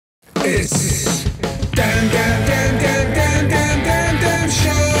This damn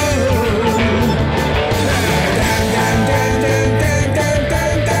show.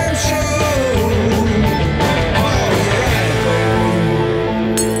 Damn show.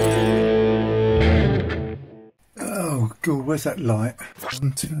 Oh God, where's that light?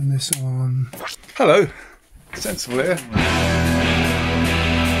 Turn this on. Hello, Sensible here.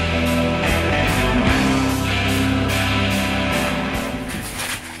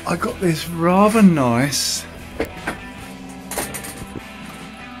 I got this rather nice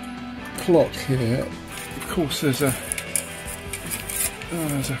clock here. Of course, there's a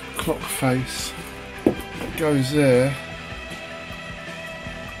clock face that goes there,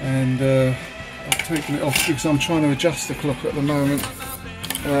 and I've taken it off because I'm trying to adjust the clock at the moment,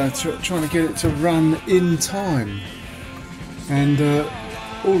 trying to get it to run in time, and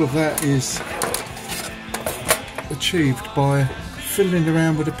all of that is achieved by fiddling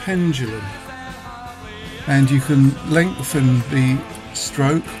around with a pendulum. And you can lengthen the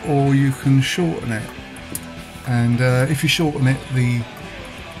stroke or you can shorten it, and if you shorten it, the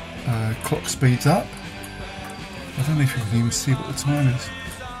clock speeds up. I don't know if you can even see what the time is.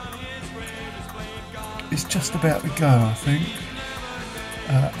 It's just about to go, I think,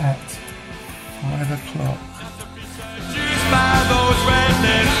 at 5 o'clock.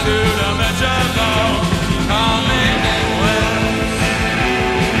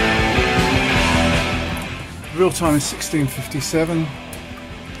 Real time is 16:57,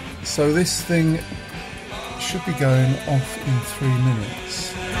 so this thing should be going off in 3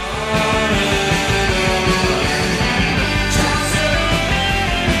 minutes.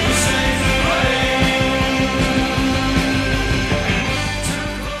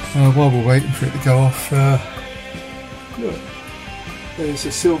 While we're waiting for it to go off, look, there's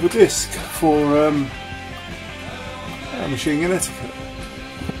a silver disc for Machine Gun Etiquette.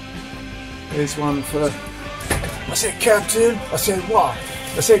 There's one for... I said, Captain. I said, what?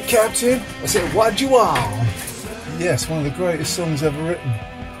 I said, Captain. I said, what do you want? Yes, one of the greatest songs ever written.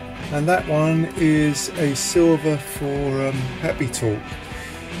 And that one is a silver for Happy Talk.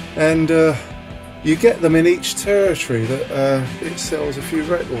 And you get them in each territory that it sells a few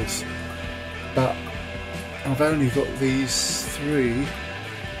records. But I've only got these 3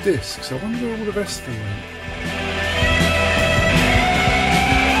 discs. I wonder where all the rest of them went.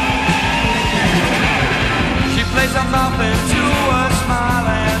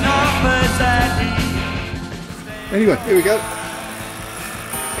 Anyway, here we go.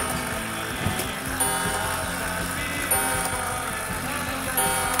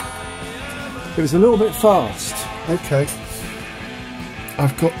 It was a little bit fast. Okay.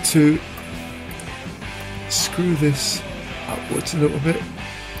 I've got to screw this upwards a little bit.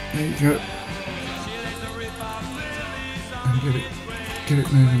 There you go. And get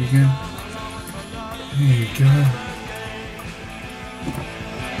it moving again. There you go.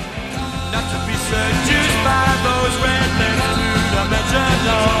 Not to be seduced by those rednecks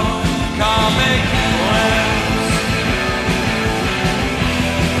two-dimensional comic words.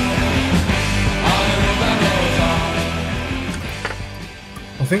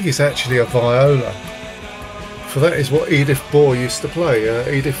 I think it's actually a viola, for that is what Edith Bohr used to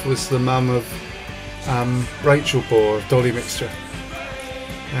play. Edith was the mum of Rachel Bohr of Dolly Mixture.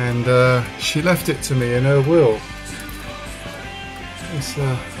 And she left it to me in her will. It's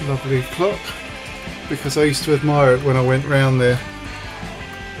a lovely clock, because I used to admire it when I went round there.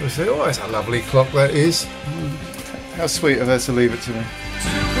 I said, oh, it's a lovely clock that is. How sweet of her to leave it to me.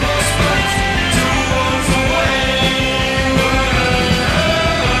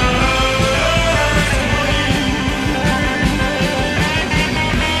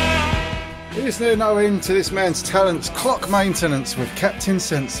 Is there no end to this man's talents? Clock maintenance with Captain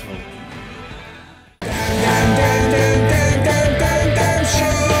Sensible.